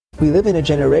We live in a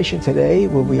generation today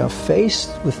where we are faced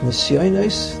with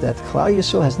nisyonos that Klal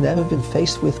Yisrael has never been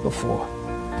faced with before.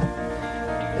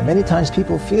 And many times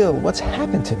people feel, what's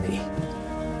happened to me?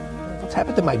 What's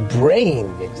happened to my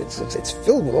brain? It's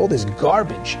filled with all this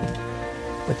garbage.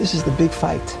 But this is the big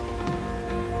fight.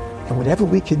 And whatever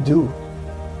we can do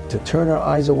to turn our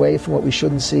eyes away from what we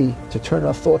shouldn't see, to turn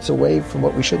our thoughts away from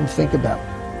what we shouldn't think about,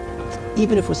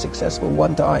 even if we're successful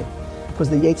one time, because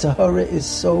the Yetzer Hara is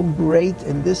so great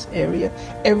in this area.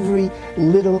 Every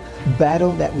little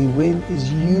battle that we win is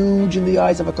huge in the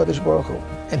eyes of HaKadosh Baruch Hu.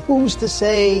 And who's to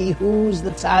say who's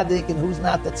the Tzaddik and who's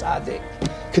not the Tzaddik?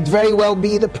 Could very well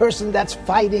be the person that's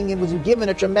fighting and was given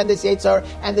a tremendous Yetzer Hara,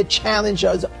 and the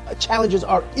challenges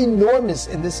are enormous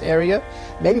in this area.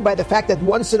 Maybe by the fact that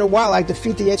once in a while I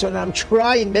defeat the Yetzer Hara and I'm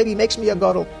trying, maybe makes me a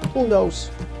gadol. Who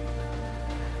knows?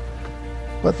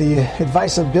 But the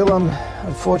advice of Bilam,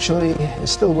 unfortunately, is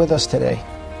still with us today.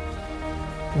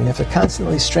 We have to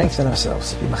constantly strengthen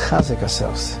ourselves, be machazik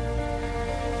ourselves.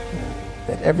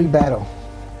 That every battle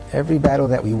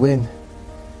that we win,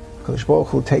 HaKadosh Baruch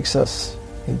Hu takes us,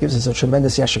 He gives us a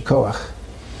tremendous yasher koach,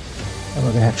 and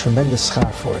we're going to have tremendous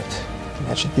schar for it. And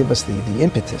that should give us the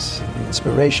impetus, the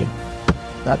inspiration,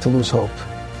 not to lose hope.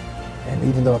 And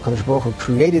even though HaKadosh Baruch Hu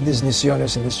created this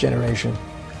nisyonos in this generation,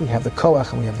 we have the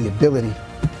koach and we have the ability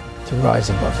to rise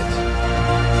above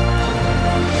it.